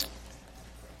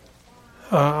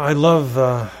I love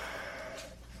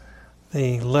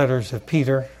the letters of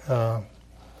Peter. Of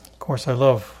course, I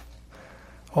love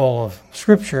all of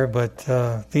Scripture,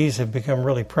 but these have become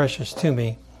really precious to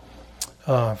me.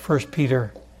 1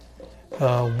 Peter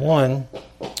 1,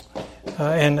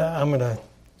 and I'm going to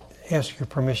ask your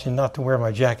permission not to wear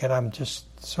my jacket. I'm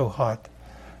just so hot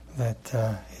that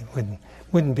it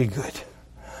wouldn't be good.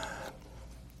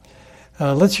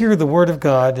 Let's hear the Word of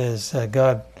God as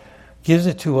God gives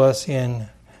it to us in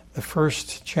the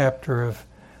first chapter of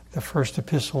the first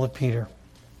epistle of Peter.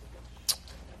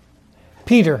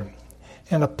 Peter,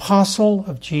 an apostle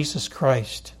of Jesus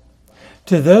Christ,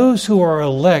 to those who are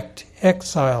elect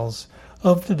exiles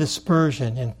of the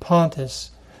dispersion in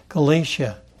Pontus,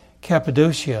 Galatia,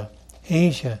 Cappadocia,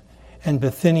 Asia, and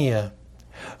Bithynia,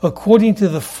 according to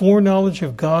the foreknowledge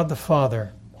of God the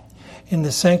Father, in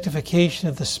the sanctification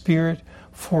of the Spirit,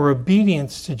 for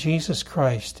obedience to Jesus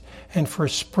Christ, and for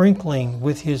sprinkling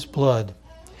with His blood.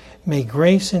 May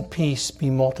grace and peace be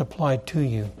multiplied to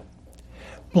you.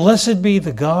 Blessed be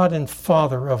the God and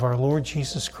Father of our Lord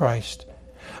Jesus Christ.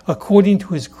 According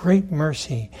to His great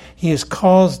mercy, He has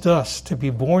caused us to be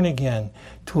born again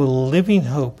to a living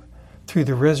hope through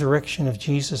the resurrection of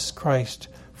Jesus Christ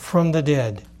from the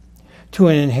dead, to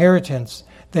an inheritance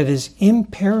that is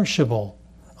imperishable,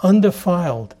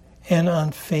 undefiled, and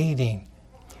unfading,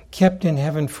 kept in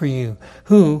heaven for you,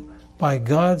 who, by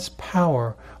God's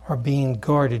power, are being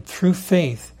guarded through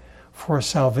faith for a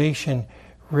salvation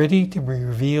ready to be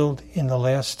revealed in the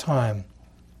last time.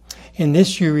 In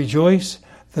this you rejoice,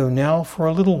 though now for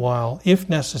a little while, if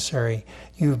necessary,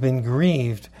 you have been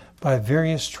grieved by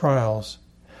various trials,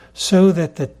 so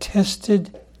that the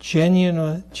tested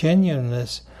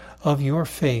genuineness of your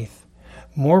faith,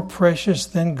 more precious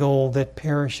than gold that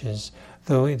perishes,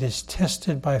 though it is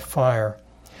tested by fire,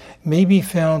 may be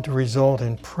found to result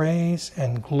in praise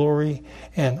and glory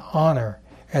and honor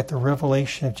at the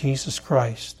revelation of Jesus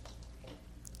Christ.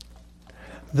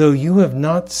 Though you have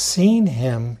not seen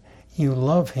Him, you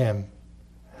love Him.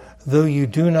 Though you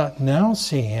do not now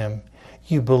see Him,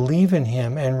 you believe in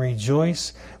Him and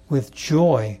rejoice with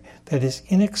joy that is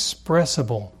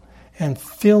inexpressible and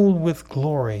filled with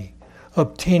glory,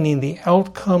 obtaining the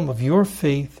outcome of your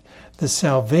faith, the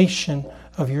salvation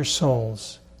of your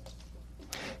souls.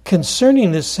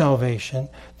 Concerning this salvation,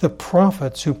 the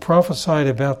prophets who prophesied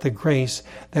about the grace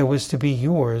that was to be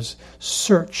yours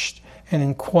searched and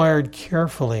inquired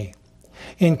carefully,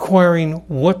 inquiring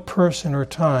what person or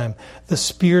time the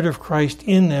Spirit of Christ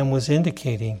in them was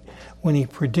indicating when He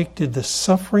predicted the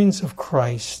sufferings of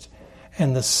Christ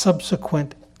and the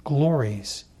subsequent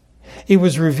glories. It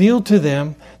was revealed to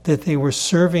them that they were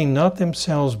serving not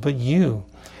themselves but you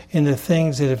in the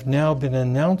things that have now been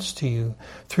announced to you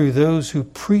through those who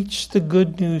preach the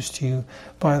good news to you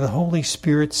by the Holy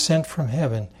Spirit sent from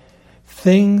heaven,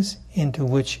 things into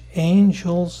which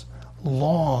angels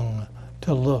long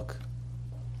to look.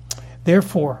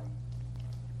 Therefore,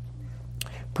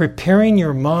 preparing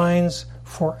your minds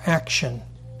for action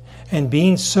and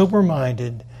being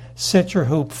sober-minded, set your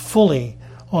hope fully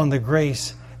on the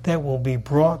grace that will be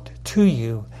brought to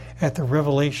you at the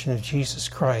revelation of Jesus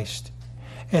Christ.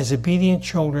 As obedient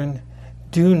children,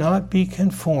 do not be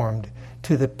conformed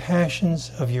to the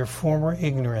passions of your former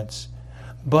ignorance,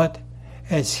 but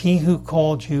as He who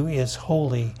called you is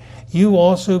holy, you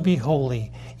also be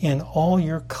holy in all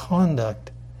your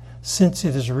conduct, since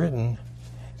it is written,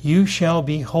 "You shall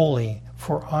be holy,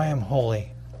 for I am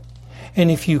holy." And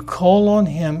if you call on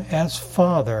Him as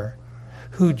Father,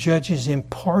 who judges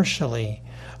impartially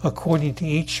according to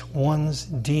each one's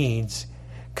deeds,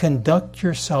 conduct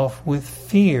yourself with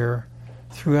fear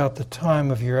throughout the time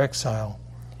of your exile,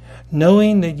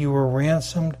 knowing that you were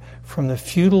ransomed from the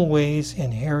futile ways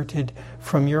inherited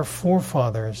from your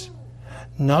forefathers,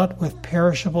 not with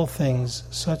perishable things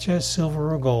such as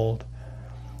silver or gold,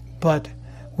 but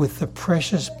with the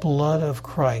precious blood of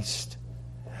Christ,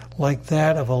 like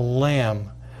that of a lamb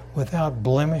without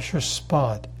blemish or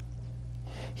spot.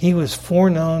 He was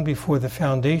foreknown before the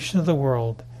foundation of the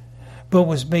world, but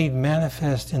was made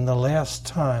manifest in the last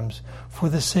times for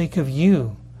the sake of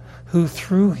you, who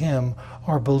through Him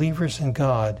are believers in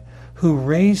God, who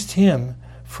raised Him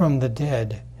from the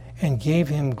dead and gave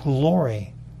Him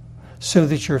glory, so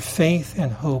that your faith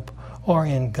and hope are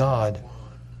in God.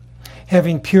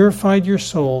 Having purified your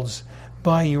souls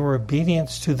by your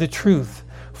obedience to the truth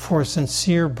for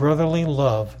sincere brotherly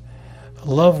love,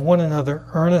 love one another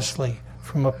earnestly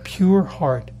from a pure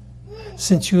heart,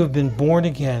 since you have been born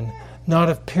again, not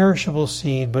of perishable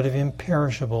seed, but of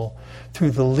imperishable, through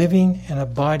the living and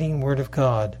abiding Word of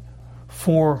God.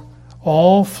 For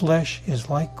all flesh is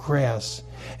like grass,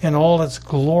 and all its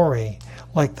glory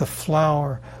like the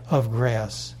flower of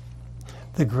grass.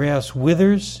 The grass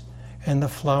withers and the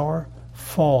flower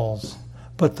falls,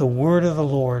 but the word of the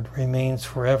Lord remains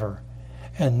forever.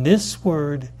 And this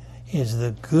word is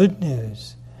the good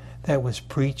news that was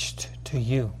preached to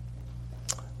you.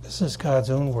 This is God's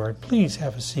own word. Please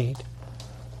have a seat.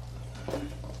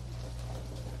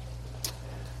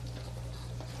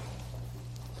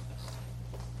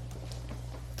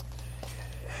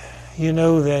 You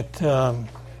know that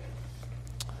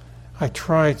I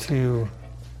try to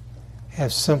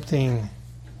have something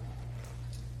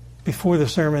before the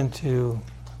sermon to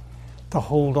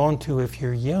hold on to if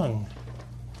you're young,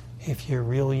 if you're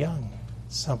real young,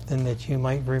 something that you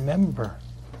might remember.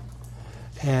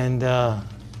 And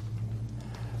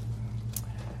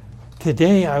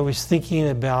today I was thinking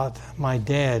about my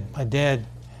dad. My dad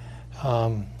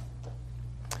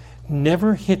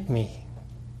never hit me.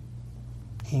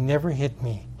 He never hit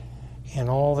me in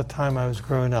all the time I was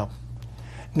growing up.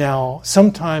 Now,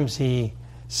 sometimes he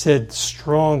said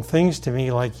strong things to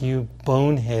me like, you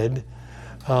bonehead,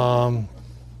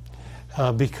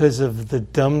 because of the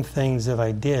dumb things that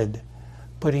I did,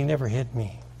 but he never hit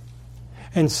me.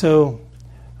 And so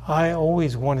I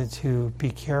always wanted to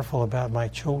be careful about my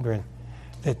children,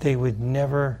 that they would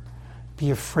never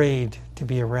be afraid to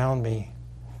be around me,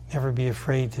 never be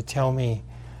afraid to tell me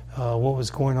what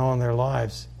was going on in their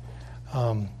lives.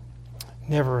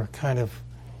 Never kind of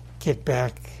get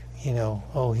back,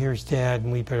 oh, here's Dad,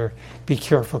 and we better be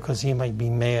careful because he might be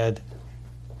mad.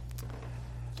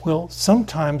 Well,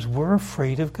 sometimes we're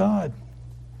afraid of God.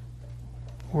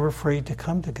 We're afraid to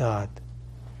come to God.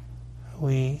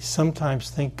 We sometimes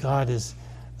think God is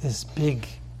this big,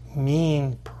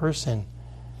 mean person,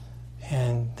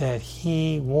 and that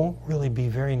he won't really be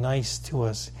very nice to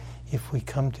us if we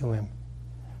come to him.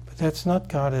 But that's not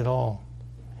God at all.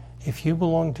 If you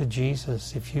belong to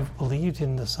Jesus, if you've believed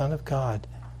in the Son of God,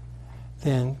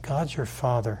 then God's your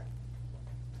Father.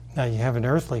 Now, you have an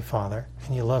earthly father,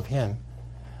 and you love him,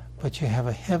 but you have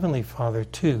a heavenly Father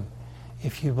too,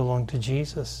 if you belong to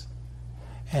Jesus.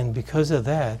 And because of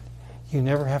that, you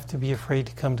never have to be afraid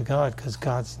to come to God, because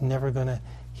God's never going to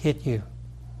hit you.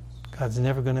 God's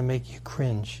never going to make you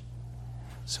cringe.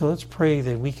 So let's pray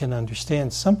that we can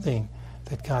understand something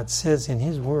that God says in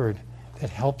his word that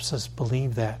helps us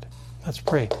believe that. Let's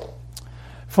pray.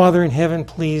 Father in heaven,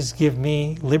 please give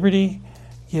me liberty.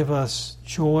 Give us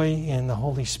joy in the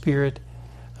Holy Spirit,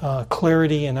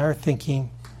 clarity in our thinking,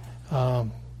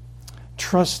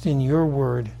 trust in your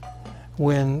word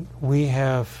when we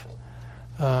have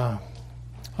a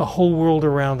whole world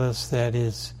around us that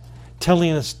is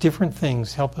telling us different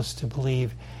things. Help us to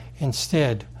believe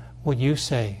instead what you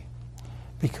say,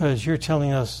 because you're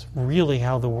telling us really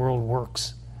how the world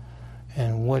works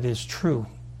and what is true.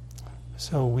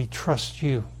 So we trust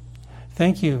you.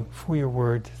 Thank you for your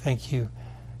word. Thank you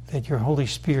that your Holy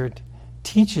Spirit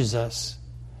teaches us,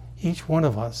 each one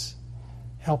of us.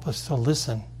 Help us to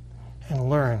listen and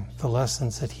learn the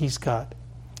lessons that he's got.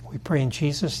 We pray in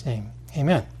Jesus' name.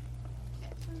 Amen.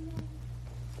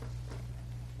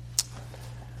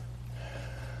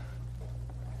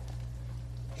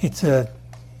 It's a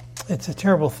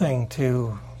terrible thing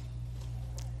to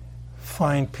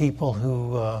find people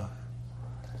who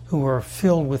are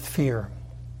filled with fear.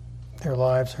 Their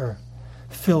lives are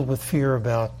filled with fear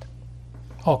about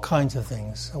all kinds of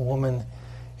things. A woman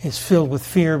is filled with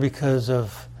fear because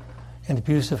of an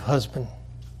abusive husband,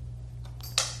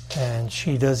 and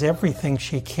she does everything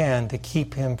she can to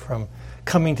keep him from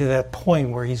coming to that point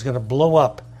where he's going to blow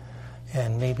up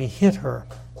and maybe hit her,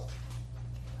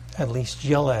 at least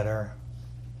yell at her.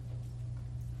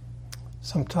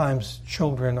 Sometimes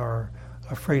children are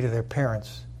afraid of their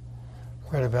parents.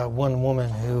 I read about one woman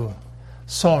who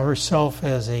saw herself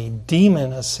as a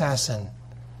demon assassin,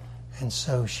 and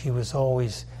so she was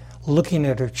always looking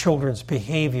at her children's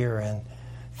behavior and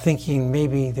thinking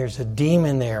maybe there's a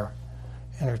demon there,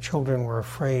 and her children were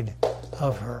afraid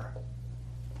of her.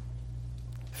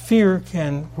 Fear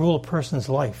can rule a person's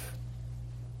life.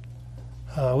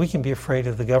 We can be afraid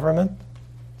of the government.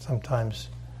 Sometimes,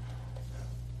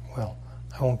 well,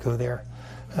 I won't go there.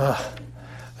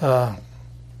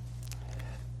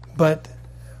 But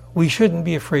we shouldn't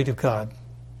be afraid of God.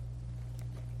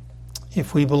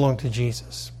 If we belong to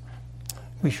Jesus,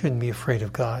 we shouldn't be afraid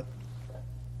of God.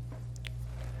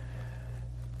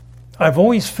 I've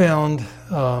always found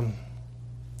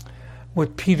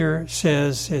what Peter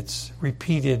says, it's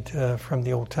repeated from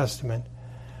the Old Testament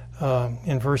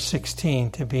in verse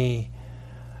 16, to be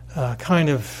kind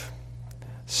of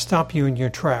stop you in your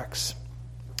tracks.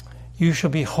 You shall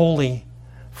be holy,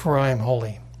 for I am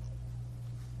holy.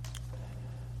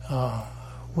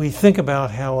 we think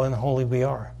about how unholy we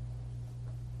are,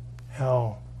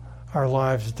 how our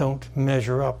lives don't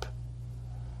measure up,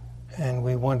 and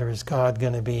we wonder, is God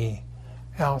going to be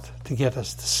out to get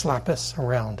us, to slap us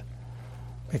around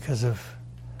because of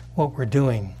what we're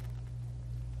doing?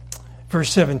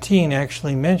 Verse 17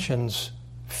 actually mentions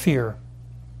fear.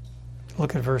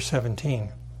 Look at verse 17.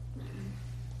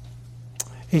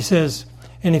 He says,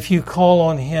 "And if you call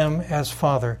on him as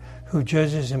Father, who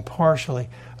judges impartially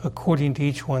according to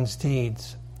each one's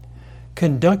deeds,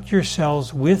 conduct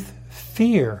yourselves with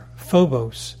fear,"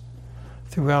 phobos,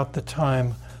 "throughout the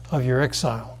time of your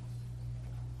exile."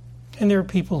 And there are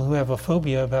people who have a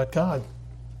phobia about God.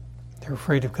 They're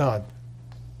afraid of God.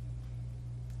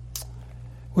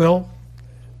 Well,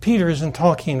 Peter isn't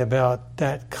talking about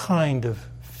that kind of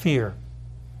fear.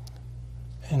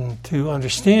 And to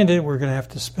understand it, we're going to have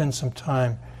to spend some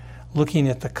time looking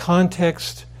at the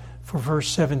context for verse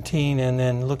 17 and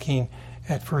then looking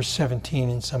at verse 17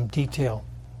 in some detail.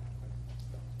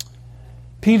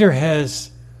 Peter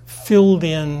has filled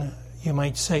in, you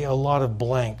might say, a lot of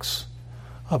blanks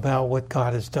about what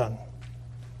God has done.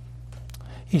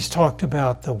 He's talked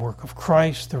about the work of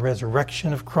Christ, the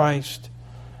resurrection of Christ.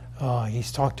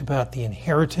 He's talked about the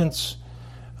inheritance,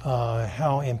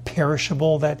 how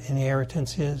imperishable that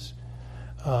inheritance is,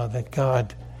 that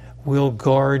God will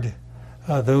guard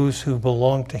those who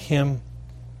belong to him.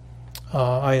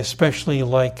 I especially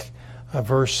like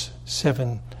verse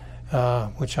 7,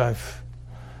 which I've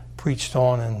preached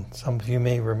on, and some of you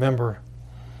may remember,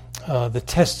 the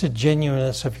tested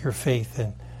genuineness of your faith.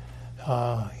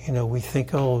 And we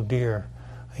think, oh dear,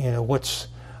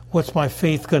 what's my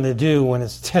faith going to do when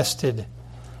it's tested?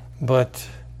 But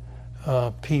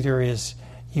Peter is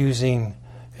using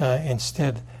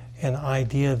instead an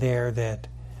idea there that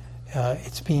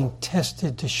it's being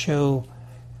tested to show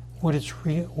what is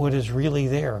really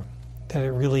there, that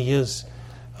it really is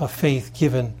a faith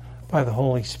given by the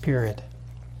Holy Spirit,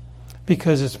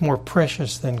 because it's more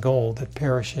precious than gold that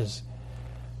perishes,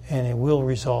 and it will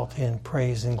result in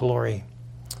praise and glory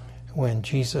when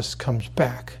Jesus comes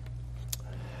back.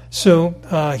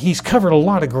 So he's covered a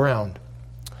lot of ground.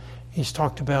 He's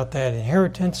talked about that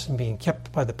inheritance and being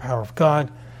kept by the power of God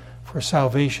for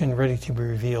salvation ready to be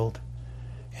revealed.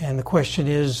 And the question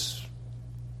is,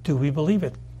 do we believe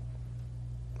it?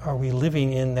 Are we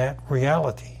living in that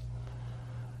reality?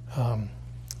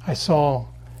 I saw,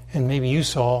 and maybe you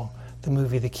saw, the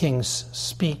movie The King's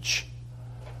Speech.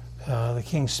 The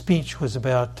King's Speech was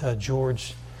about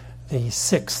George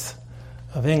VI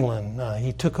of England.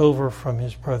 He took over from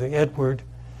his brother Edward.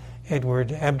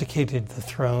 Edward abdicated the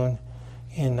throne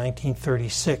in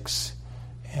 1936,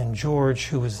 and George,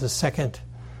 who was the second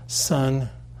son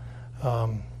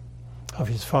of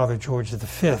his father George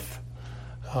V,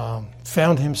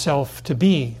 found himself to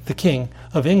be the King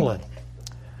of England.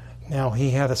 Now,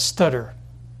 he had a stutter,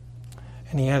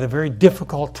 and he had a very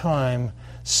difficult time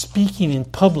speaking in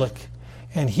public,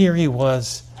 and here he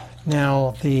was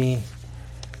now the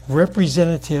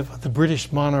representative of the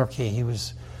British monarchy. He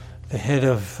was the head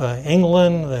of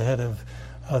England, the head of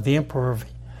the Emperor of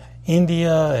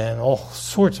India, and all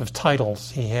sorts of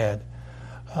titles he had.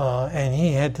 And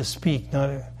he had to speak,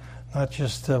 not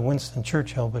just Winston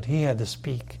Churchill, but he had to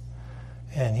speak.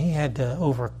 And he had to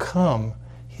overcome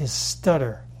his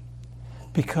stutter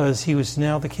because he was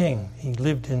now the king. He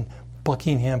lived in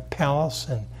Buckingham Palace,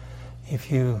 and if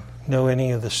you know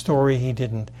any of the story, he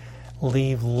didn't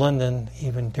leave London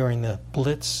even during the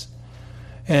Blitz.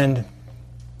 And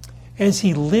as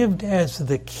he lived as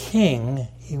the king,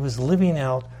 he was living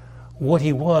out what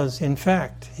he was. In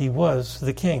fact, he was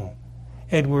the king.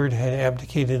 Edward had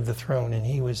abdicated the throne, and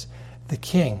he was the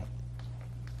king.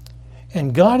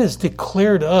 And God has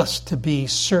declared us to be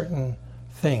certain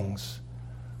things.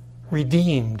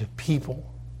 Redeemed people.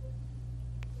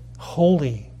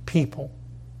 Holy people.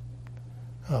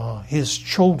 His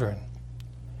children.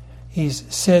 He's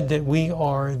said that we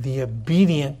are the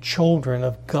obedient children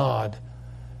of God.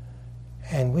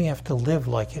 And we have to live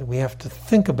like it. We have to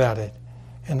think about it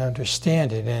and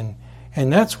understand it.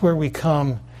 And that's where we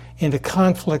come into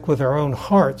conflict with our own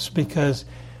hearts, because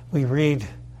we read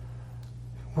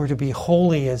we're to be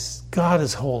holy as God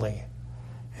is holy.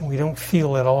 And we don't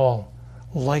feel at all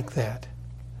like that.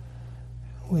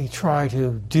 We try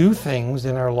to do things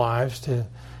in our lives to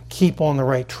keep on the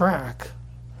right track.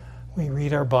 We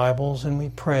read our Bibles and we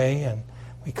pray and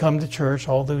we come to church,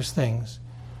 all those things.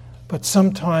 But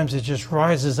sometimes it just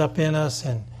rises up in us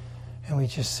and we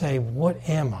just say, what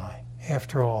am I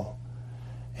after all?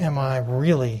 Am I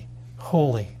really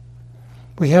holy?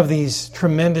 We have these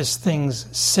tremendous things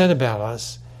said about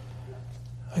us.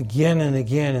 again and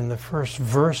again in the first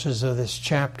verses of this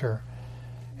chapter,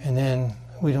 and then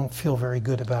we don't feel very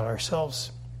good about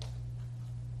ourselves.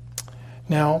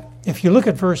 Now, if you look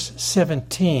at verse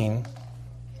 17,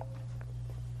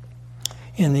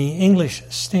 in the English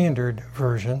Standard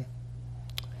Version,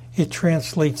 it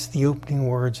translates the opening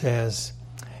words as,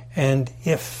 and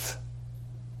if.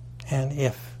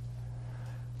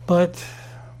 But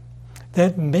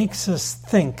that makes us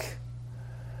think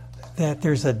that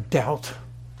there's a doubt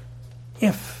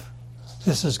if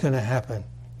this is going to happen,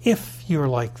 if you're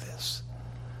like this.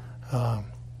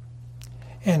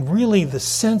 And really the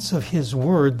sense of his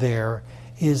word there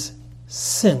is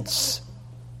since.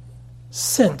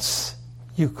 Since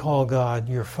you call God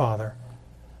your Father.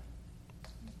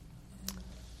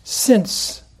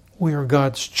 Since we are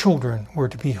God's children, we're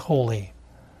to be holy.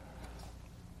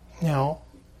 Now,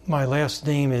 my last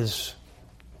name is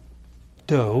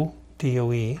Doe,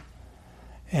 D-O-E,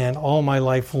 and all my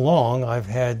life long I've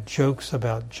had jokes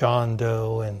about John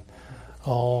Doe and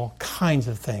all kinds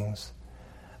of things.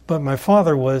 But my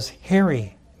father was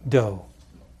Harry Doe,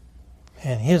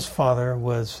 and his father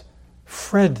was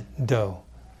Fred Doe,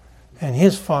 and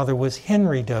his father was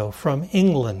Henry Doe from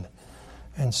England.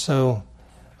 And so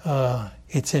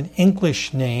it's an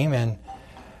English name, and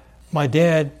my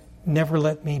dad never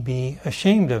let me be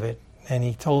ashamed of it. And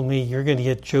he told me, you're going to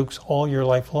get jokes all your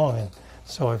life long. And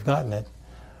so I've gotten it.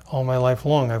 All my life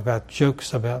long, I've got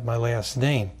jokes about my last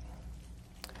name.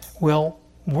 Well,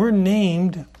 we're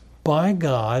named by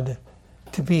God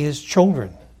to be his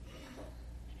children.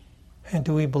 And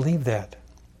do we believe that?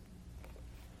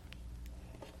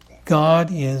 God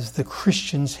is the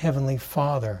Christian's heavenly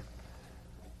Father.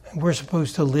 And we're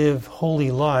supposed to live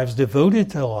holy lives, devoted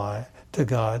to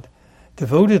God,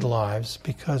 devoted lives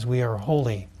because we are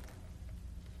holy.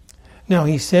 Now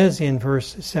he says in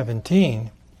verse 17,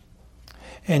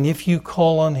 and if you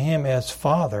call on him as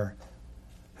Father,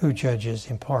 who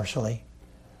judges impartially.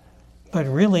 But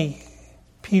really,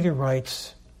 Peter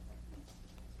writes,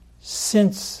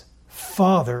 since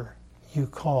Father you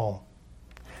call.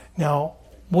 Now,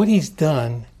 what he's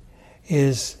done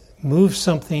is move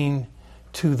something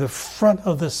to the front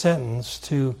of the sentence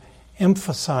to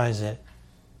emphasize it.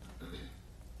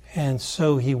 And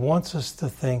so he wants us to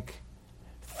think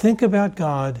about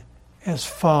God as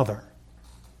Father.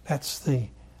 That's the,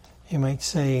 you might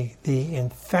say, the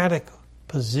emphatic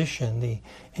position, the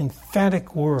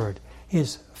emphatic word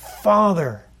is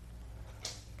Father.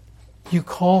 You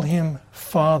call him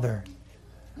Father.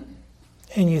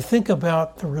 And you think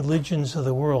about the religions of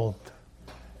the world.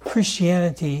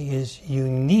 Christianity is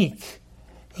unique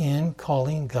in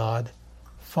calling God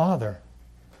Father.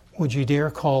 Would you dare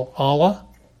call Allah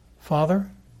Father?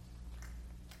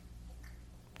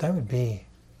 That would be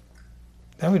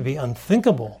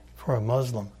unthinkable for a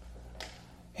Muslim.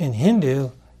 In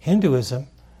Hinduism,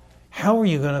 how are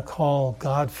you going to call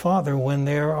God Father when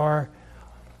there are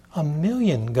a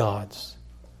million gods?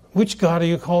 Which God are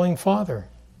you calling Father?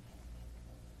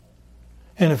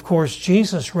 And of course,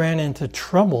 Jesus ran into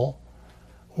trouble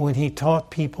when he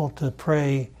taught people to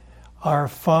pray, Our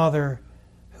Father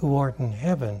who art in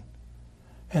heaven.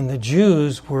 And the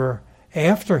Jews were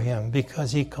after him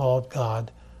because he called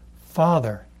God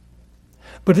Father.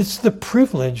 But it's the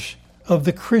privilege of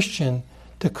the Christian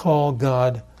to call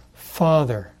God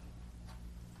Father.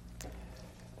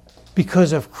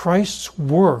 Because of Christ's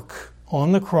work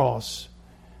on the cross,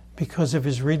 because of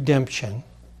his redemption,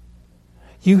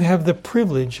 you have the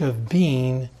privilege of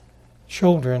being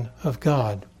children of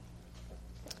God.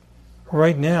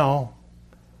 Right now,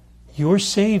 your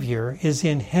Savior is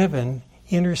in heaven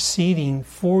interceding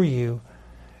for you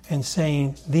and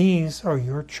saying, these are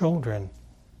your children,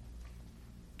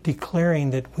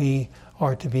 declaring that we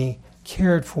are to be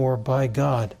cared for by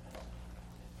God.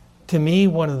 To me,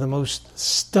 one of the most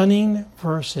stunning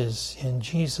verses in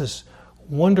Jesus'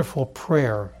 wonderful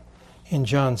prayer in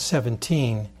John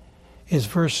 17 is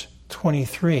verse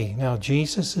 23. Now,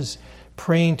 Jesus is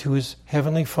praying to his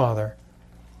heavenly Father,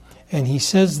 and he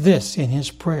says this in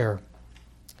his prayer,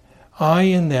 I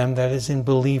in them, that is in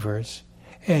believers,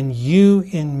 and you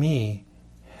in me,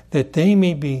 that they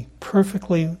may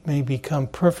become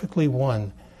perfectly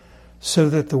one, so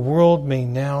that the world may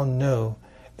now know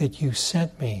that you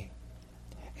sent me.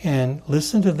 And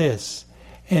listen to this,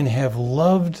 and have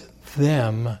loved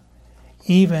them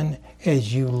even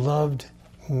as you loved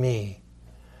me.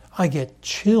 I get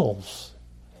chills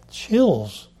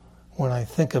when I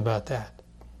think about that.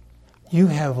 You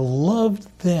have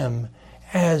loved them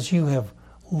as you have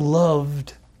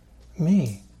loved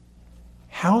me.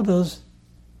 How does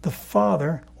the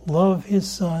Father love his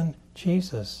Son,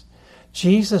 Jesus?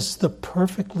 Jesus, the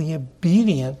perfectly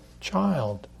obedient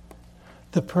child,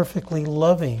 the perfectly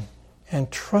loving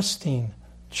and trusting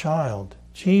child.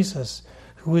 Jesus,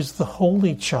 who is the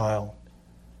holy child.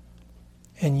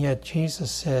 And yet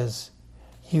Jesus says,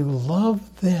 you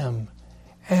love them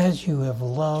as you have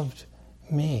loved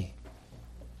me.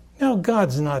 Now,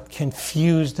 God's not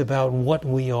confused about what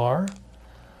we are.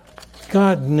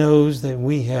 God knows that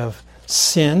we have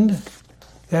sinned.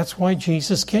 That's why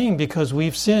Jesus came, because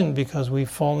we've sinned, because we've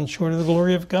fallen short of the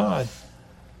glory of God.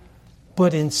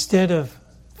 But instead of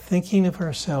thinking of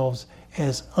ourselves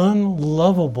as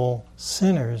unlovable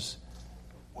sinners,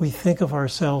 we think of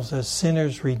ourselves as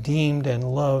sinners redeemed and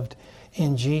loved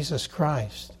in Jesus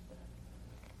Christ.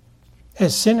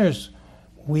 As sinners,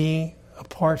 we,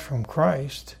 apart from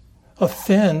Christ,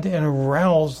 offend and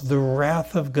arouse the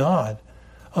wrath of God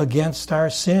against our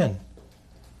sin.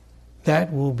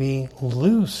 That will be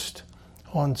loosed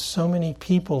on so many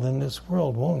people in this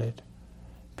world, won't it?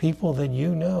 People that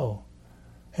you know,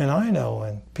 and I know,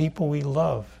 and people we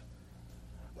love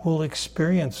will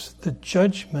experience the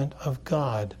judgment of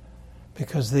God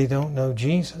because they don't know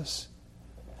Jesus.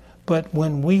 But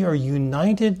when we are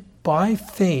united by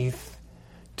faith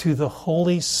to the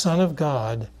Holy Son of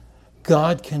God,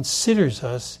 God considers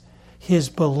us His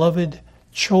beloved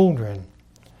children.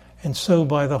 And so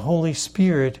by the Holy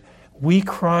Spirit, we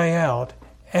cry out,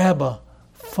 Abba,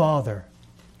 Father.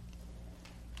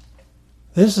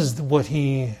 This is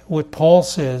what Paul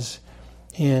says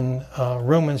in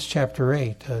Romans chapter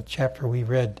 8, a chapter we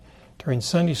read during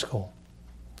Sunday school.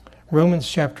 Romans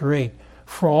chapter 8,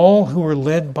 for all who are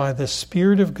led by the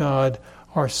Spirit of God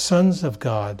are sons of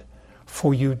God,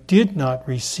 for you did not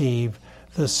receive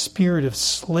the spirit of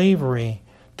slavery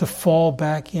to fall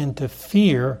back into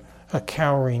fear, a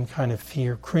cowering kind of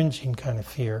fear, cringing kind of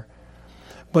fear,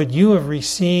 but you have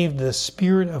received the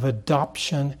spirit of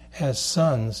adoption as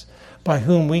sons, by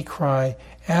whom we cry,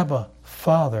 Abba,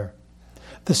 Father.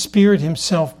 The Spirit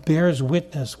Himself bears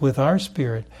witness with our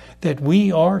spirit that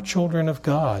we are children of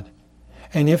God.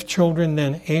 And if children,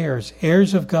 then heirs,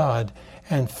 heirs of God,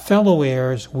 and fellow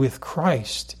heirs with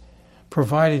Christ,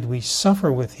 provided we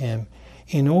suffer with Him,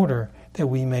 in order that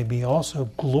we may be also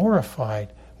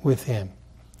glorified with Him.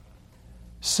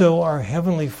 So our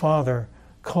Heavenly Father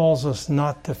calls us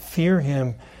not to fear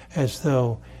Him as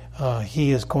though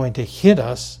He is going to hit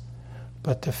us,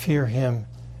 but to fear Him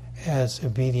as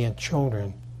obedient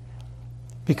children.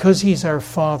 Because He's our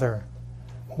Father,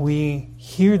 we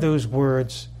hear those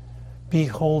words, be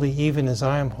holy even as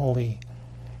I am holy,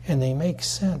 and they make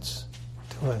sense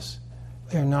to us.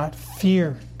 They're not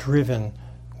fear-driven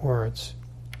words.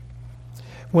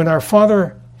 When our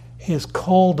Father is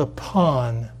called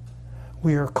upon,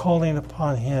 we are calling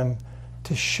upon Him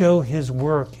to show His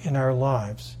work in our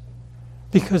lives.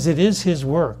 Because it is His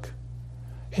work.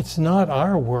 It's not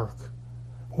our work.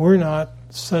 We're not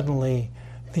suddenly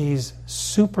these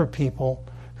super people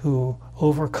who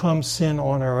overcome sin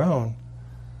on our own.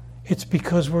 It's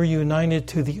because we're united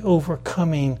to the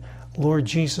overcoming Lord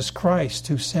Jesus Christ,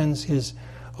 who sends His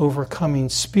overcoming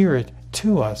Spirit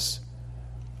to us.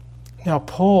 Now,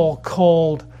 Paul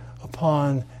called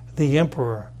upon the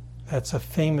emperor. That's a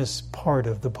famous part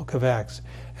of the book of Acts,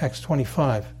 Acts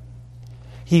 25.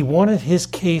 He wanted his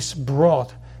case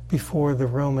brought before the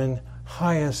Roman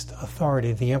highest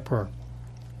authority, the emperor.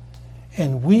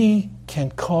 And we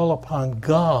can call upon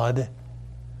God,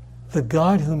 the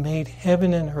God who made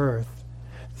heaven and earth,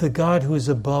 the God who is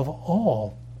above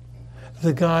all,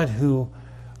 the God who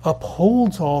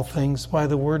upholds all things by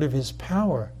the word of His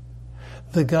power,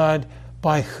 the God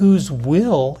by whose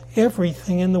will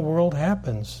everything in the world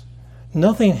happens.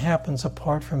 Nothing happens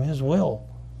apart from His will.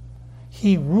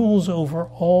 He rules over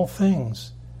all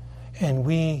things, and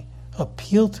we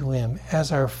appeal to Him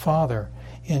as our Father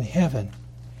in heaven.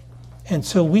 And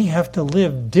so we have to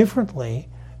live differently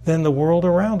than the world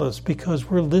around us, because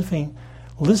we're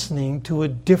listening to a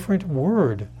different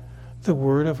word, the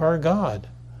word of our God,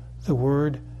 the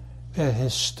word that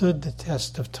has stood the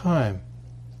test of time.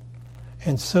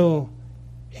 And so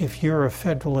if you're a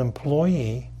federal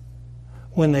employee,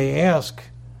 when they ask,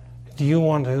 do you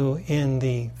want to, in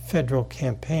the federal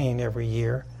campaign every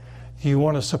year, do you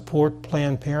want to support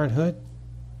Planned Parenthood?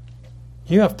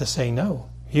 You have to say no.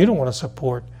 You don't want to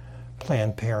support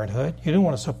Planned Parenthood. You don't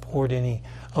want to support any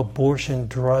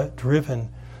abortion-driven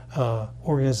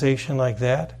organization like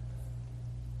that.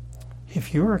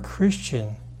 If you're a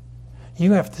Christian,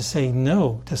 you have to say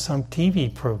no to some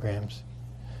TV programs.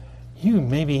 You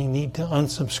maybe need to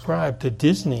unsubscribe to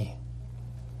Disney.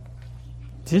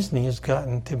 Disney has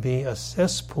gotten to be a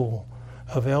cesspool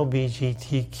of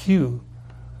LGBTQ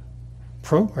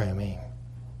programming.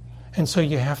 And so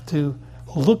you have to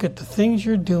look at the things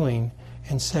you're doing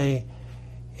and say,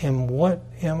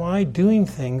 am I doing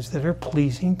things that are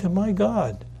pleasing to my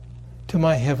God, to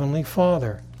my Heavenly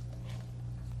Father?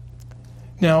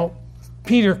 Now,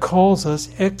 Peter calls us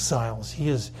exiles. He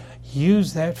has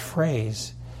used that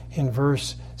phrase in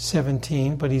verse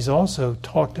 17, but he's also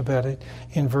talked about it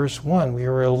in verse 1. We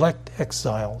are elect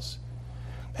exiles.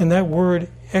 And that word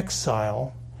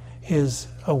exile is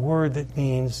a word that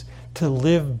means to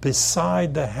live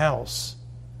beside the house.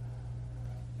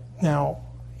 Now,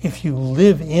 if you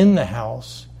live in the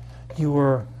house, you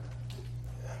are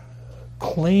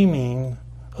claiming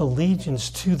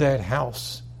allegiance to that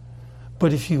house.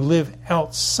 But if you live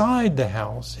outside the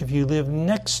house, if you live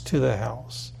next to the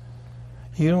house,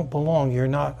 you don't belong. You're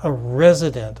not a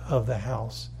resident of the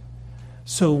house.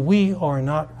 So we are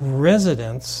not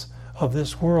residents of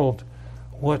this world.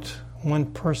 What one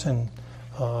person,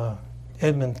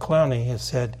 Edmund Clowney, has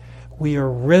said, we are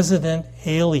resident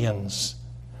aliens.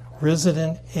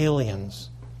 Resident aliens.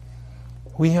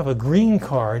 We have a green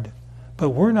card, but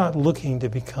we're not looking to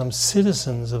become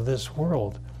citizens of this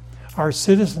world. Our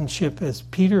citizenship, as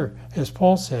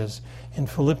Paul says in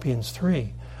Philippians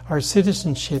 3, our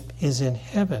citizenship is in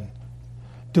heaven.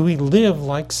 Do we live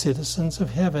like citizens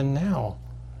of heaven now?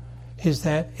 Is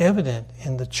that evident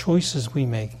in the choices we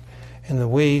make and the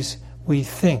ways we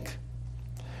think?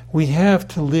 We have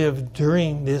to live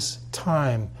during this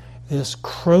time, this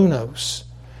chronos,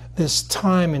 this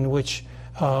time in which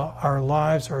our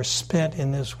lives are spent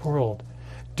in this world.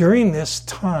 During this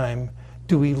time,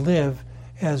 do we live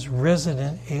as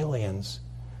resident aliens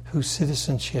whose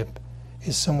citizenship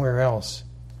is somewhere else?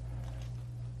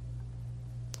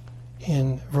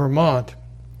 In Vermont,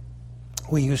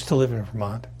 we used to live in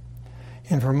Vermont.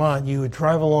 In Vermont, you would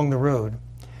drive along the road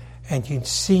and you'd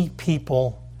see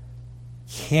people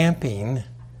camping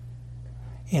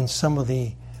in some of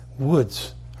the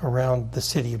woods around the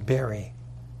city of Barrie.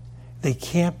 They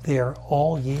camp there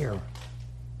all year.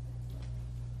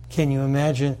 Can you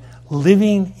imagine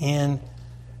living in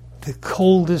the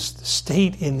coldest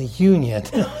state in the Union,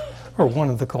 or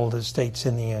one of the coldest states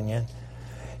in the Union,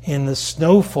 in the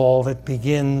snowfall that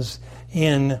begins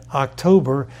in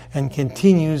October and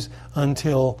continues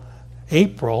until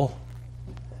April,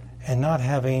 and not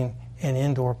having an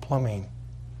indoor plumbing?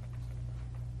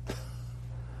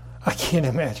 I can't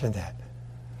imagine that.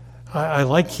 I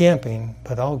like camping,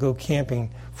 but I'll go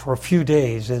camping for a few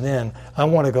days and then I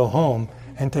want to go home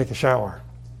and take a shower.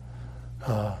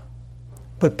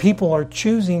 But people are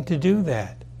choosing to do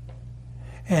that.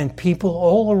 And people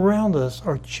all around us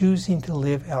are choosing to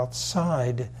live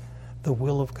outside the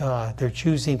will of God. They're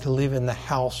choosing to live in the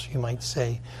house, you might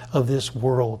say, of this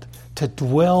world, to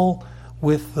dwell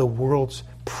with the world's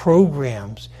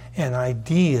programs and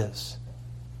ideas.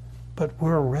 But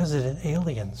we're resident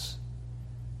aliens.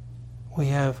 We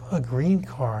have a green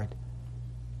card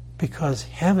because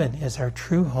heaven is our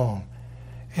true home,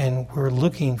 and we're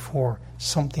looking for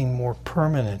something more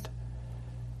permanent,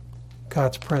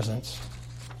 God's presence.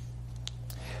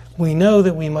 We know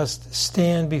that we must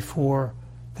stand before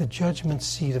the judgment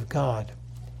seat of God.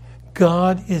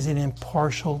 God is an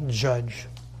impartial judge.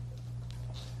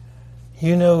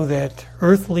 You know that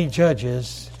earthly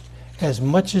judges, as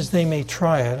much as they may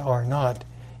try it, are not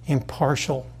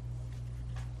impartial.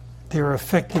 They're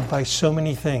affected by so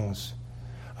many things.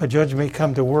 A judge may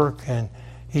come to work and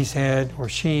he's had or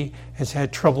she has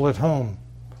had trouble at home,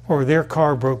 or their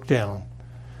car broke down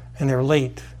and they're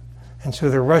late, and so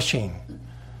they're rushing.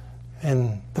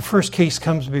 And the first case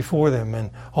comes before them,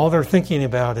 and all they're thinking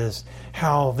about is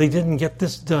how they didn't get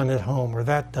this done at home or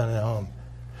that done at home.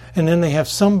 And then they have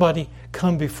somebody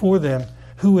come before them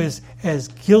who is as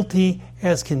guilty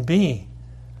as can be,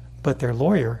 but their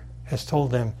lawyer has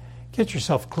told them, get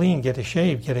yourself clean, get a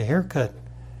shave, get a haircut,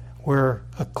 wear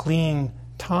a clean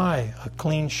tie, a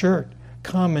clean shirt,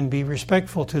 come and be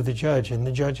respectful to the judge. And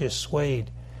the judge is swayed.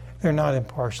 They're not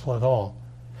impartial at all.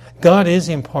 God is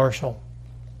impartial.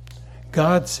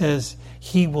 God says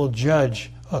he will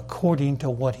judge according to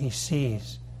what he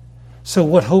sees. So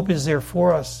what hope is there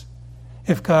for us?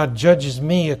 If God judges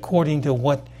me according to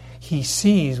what he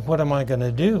sees, what am I going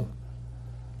to do?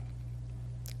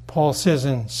 Paul says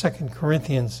in 2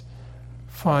 Corinthians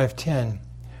 5:10,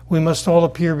 we must all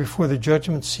appear before the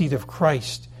judgment seat of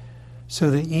Christ,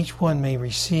 so that each one may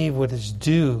receive what is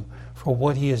due for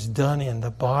what he has done in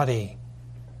the body,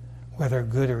 whether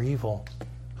good or evil.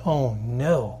 Oh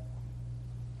no.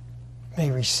 May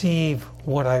receive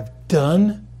what I've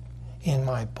done in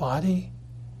my body,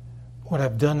 what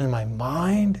I've done in my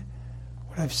mind,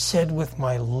 what I've said with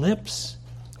my lips.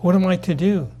 What am I to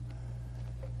do?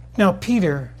 Now,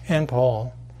 Peter and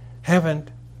Paul haven't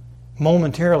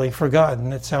momentarily forgotten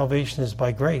that salvation is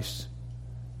by grace.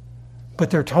 But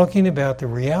they're talking about the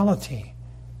reality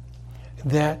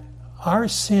that our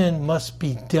sin must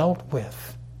be dealt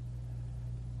with.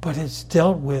 But it's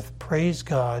dealt with, praise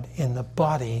God, in the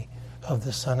body of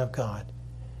the Son of God.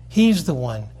 He's the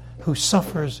one who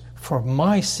suffers for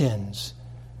my sins,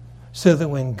 so that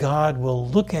when God will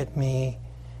look at me,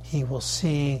 he will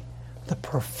see the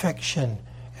perfection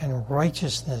and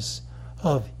righteousness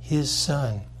of his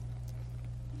Son.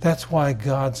 That's why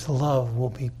God's love will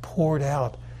be poured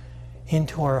out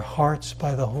into our hearts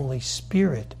by the Holy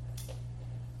Spirit.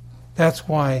 That's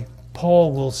why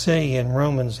Paul will say in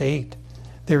Romans 8,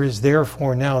 there is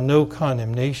therefore now no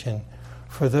condemnation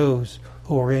for those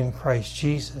who are in Christ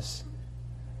Jesus.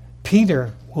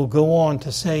 Peter will go on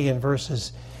to say in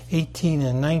verses 18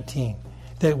 and 19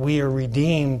 that we are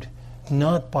redeemed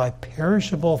not by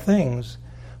perishable things,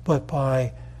 but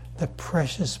by the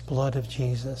precious blood of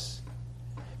Jesus.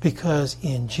 Because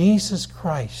in Jesus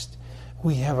Christ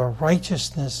we have a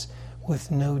righteousness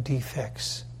with no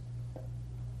defects.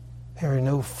 There are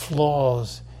no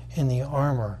flaws in the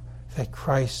armor that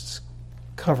Christ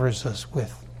covers us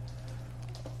with.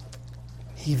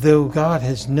 Though God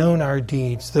has known our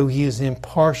deeds, though he is an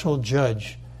impartial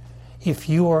judge, if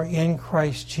you are in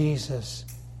Christ Jesus,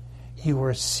 you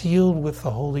are sealed with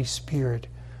the Holy Spirit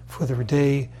for the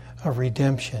day of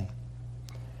redemption.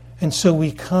 And so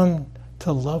we come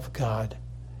to love God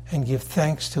and give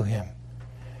thanks to him,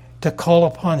 to call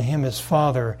upon him as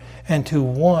Father, and to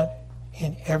want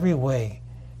in every way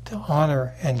to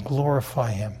honor and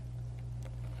glorify him.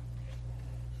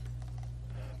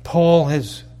 Paul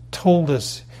has told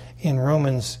us in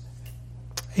Romans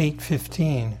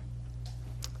 8:15,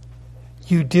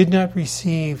 you did not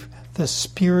receive the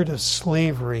spirit of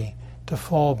slavery to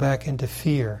fall back into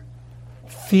fear.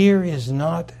 Fear is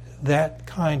not that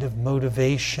kind of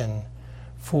motivation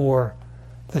for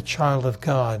the child of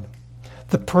God.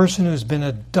 The person who's been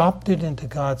adopted into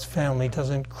God's family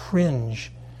doesn't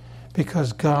cringe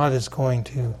because God is going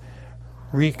to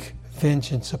wreak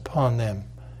vengeance upon them.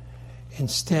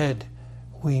 Instead,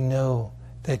 we know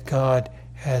that God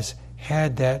has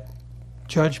had that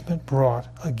judgment brought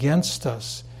against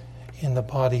us in the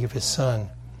body of his Son.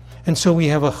 And so we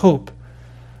have a hope.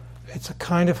 It's a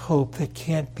kind of hope that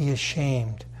can't be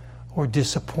ashamed or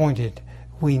disappointed.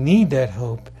 We need that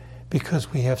hope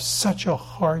because we have such a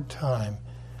hard time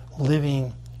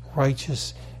living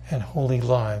righteous and holy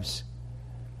lives.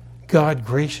 God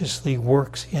graciously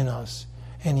works in us,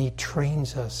 and he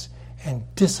trains us and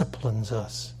disciplines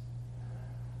us.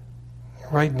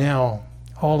 Right now,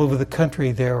 all over the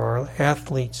country, there are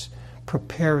athletes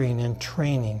preparing and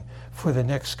training for the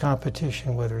next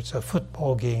competition, whether it's a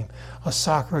football game, a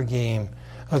soccer game,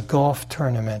 a golf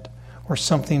tournament, or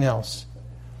something else.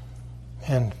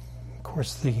 And, of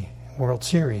course, the World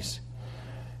Series.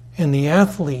 And the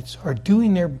athletes are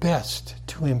doing their best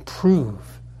to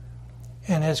improve.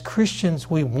 And as Christians,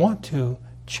 we want to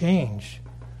change.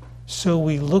 So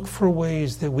we look for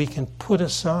ways that we can put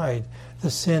aside the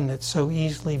sin that so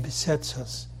easily besets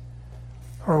us.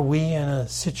 Are we in a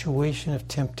situation of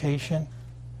temptation?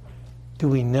 Do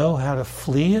we know how to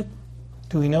flee it?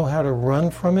 Do we know how to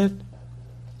run from it?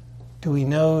 Do we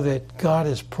know that God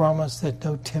has promised that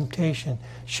no temptation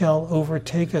shall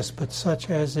overtake us but such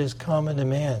as is common to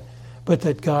man, but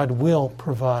that God will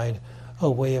provide a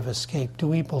way of escape? Do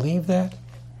we believe that?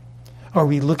 Are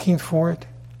we looking for it?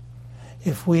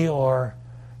 If we are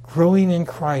growing in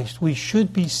Christ, we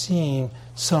should be seeing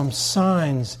some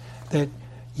signs that,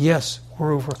 yes,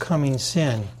 we're overcoming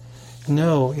sin.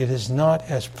 No, it is not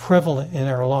as prevalent in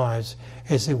our lives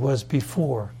as it was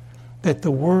before. That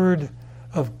the word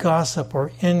of gossip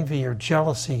or envy or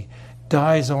jealousy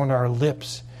dies on our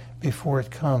lips before it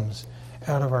comes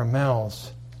out of our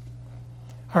mouths.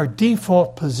 Our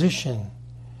default position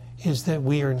is that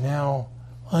we are now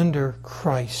under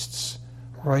Christ's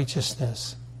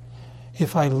righteousness.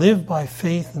 If I live by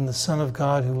faith in the Son of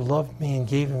God who loved me and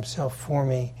gave himself for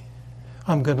me,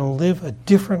 I'm going to live a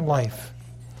different life.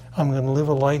 I'm going to live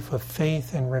a life of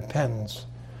faith and repentance.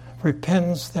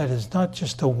 Repentance that is not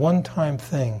just a one-time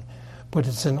thing, but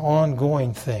it's an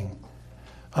ongoing thing.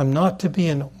 I'm not to be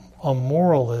a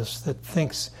moralist that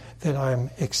thinks that I'm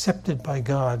accepted by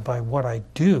God by what I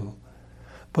do,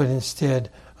 but instead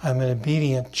I'm an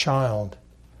obedient child.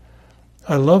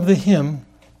 I love the hymn,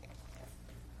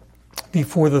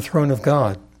 Before the Throne of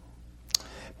God.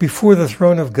 Before the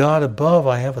throne of God above,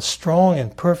 I have a strong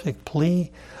and perfect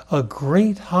plea, a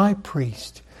great high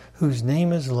priest whose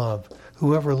name is love,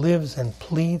 whoever lives and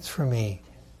pleads for me.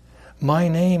 My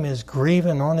name is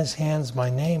graven on his hands,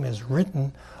 my name is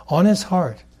written on his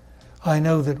heart. I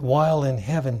know that while in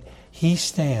heaven he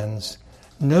stands,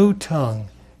 no tongue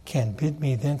can bid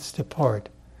me thence depart.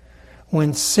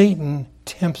 When Satan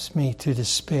tempts me to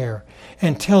despair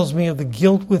and tells me of the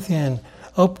guilt within,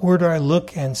 upward I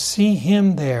look and see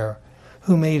him there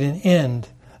who made an end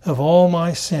of all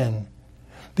my sin.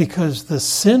 Because the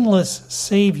sinless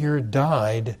Savior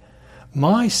died,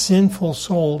 my sinful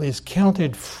soul is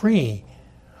counted free.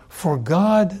 For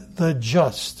God the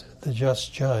just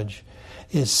judge,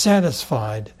 is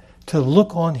satisfied to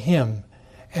look on him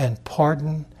and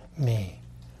pardon me.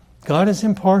 God is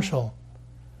impartial,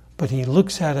 but he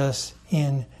looks at us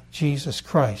in Jesus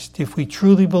Christ. If we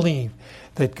truly believe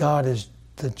that God is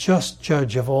the just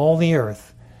judge of all the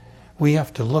earth, we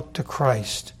have to look to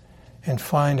Christ and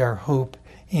find our hope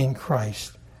in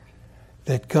Christ.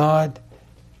 That God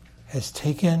has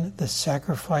taken the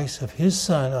sacrifice of his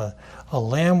Son, a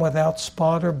lamb without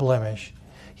spot or blemish.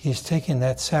 He has taken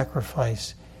that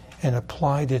sacrifice and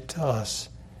applied it to us.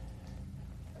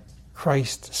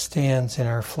 Christ stands in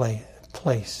our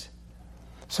place.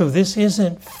 So this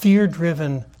isn't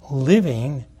fear-driven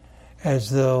living as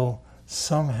though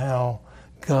somehow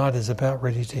God is about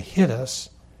ready to hit us,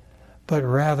 but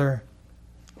rather,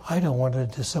 I don't want to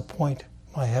disappoint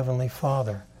my Heavenly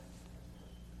Father.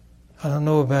 I don't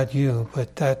know about you,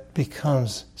 but that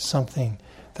becomes something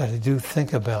that I do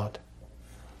think about.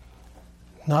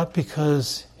 Not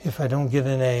because if I don't get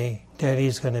an A,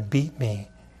 Daddy's going to beat me,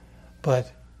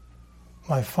 but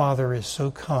my Father is so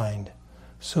kind,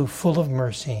 so full of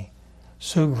mercy,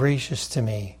 so gracious to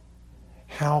me.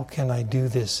 How can I do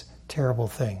this terrible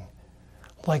thing?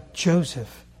 Like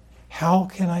Joseph, how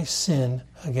can I sin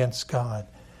against God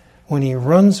when he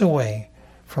runs away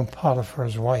from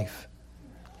Potiphar's wife?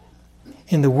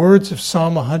 In the words of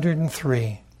Psalm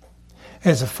 103,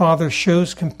 as a father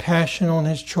shows compassion on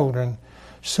his children,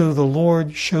 so the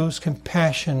Lord shows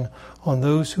compassion on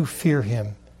those who fear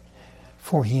him.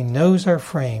 For he knows our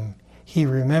frame, he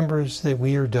remembers that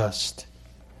we are dust.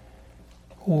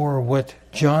 Or what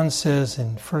John says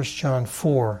in 1 John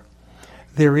 4,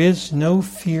 there is no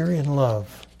fear in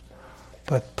love,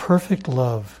 but perfect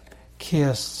love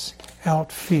casts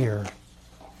out fear.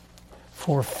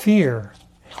 For fear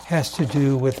has to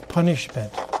do with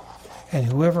punishment, and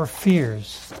whoever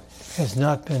fears has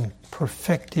not been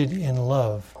perfected in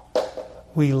love.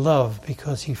 We love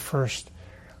because he first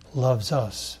loves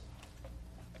us.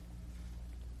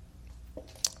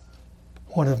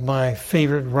 One of my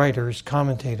favorite writers,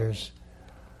 commentators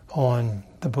on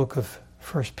the book of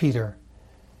 1 Peter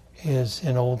is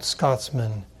an old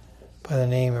Scotsman by the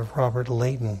name of Robert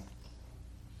Leighton.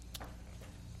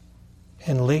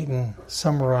 And Leighton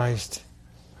summarized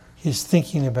his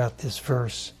thinking about this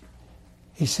verse.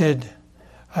 He said,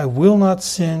 I will not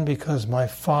sin because my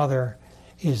Father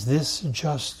is this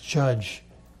just judge,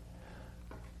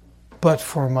 but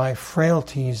for my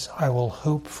frailties I will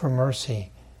hope for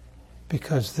mercy,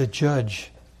 because the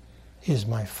judge is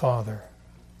my Father.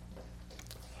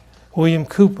 William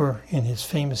Cowper, in his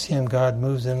famous hymn, God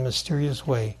Moves in a Mysterious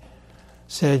Way,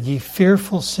 said, Ye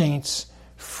fearful saints,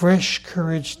 fresh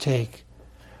courage take.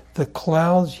 The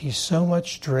clouds ye so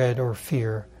much dread or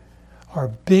fear are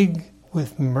big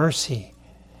with mercy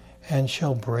and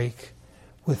shall break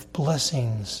with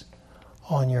blessings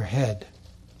on your head.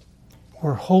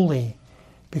 We're holy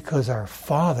because our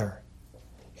Father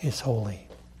is holy.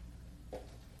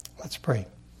 Let's pray.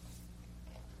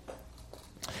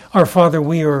 Our Father,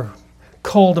 we are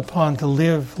called upon to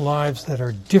live lives that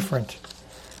are different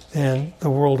than the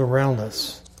world around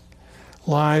us.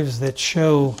 Lives that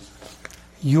show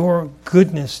your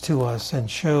goodness to us and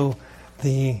show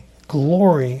the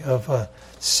glory of a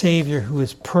Savior who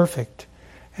is perfect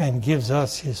and gives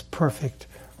us his perfect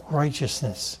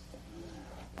righteousness.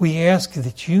 We ask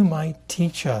that you might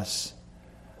teach us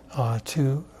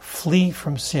to flee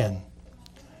from sin,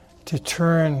 to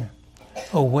turn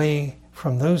away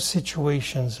from those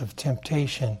situations of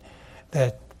temptation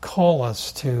that call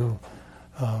us to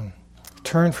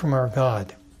turn from our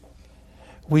God.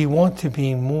 We want to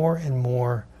be more and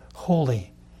more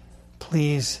holy.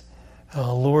 Please,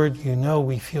 Lord, you know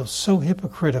we feel so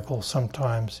hypocritical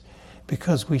sometimes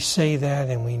because we say that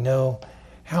and we know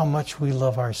how much we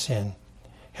love our sin.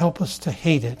 Help us to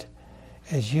hate it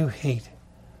as you hate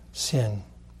sin,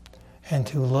 and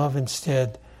to love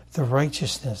instead the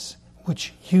righteousness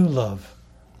which you love.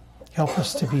 Help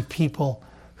us to be people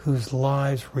whose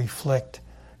lives reflect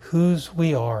whose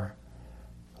we are,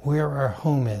 where our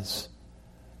home is,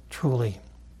 truly,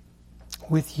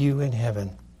 with you in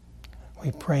heaven.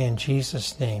 We pray in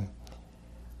Jesus' name.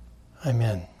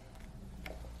 Amen.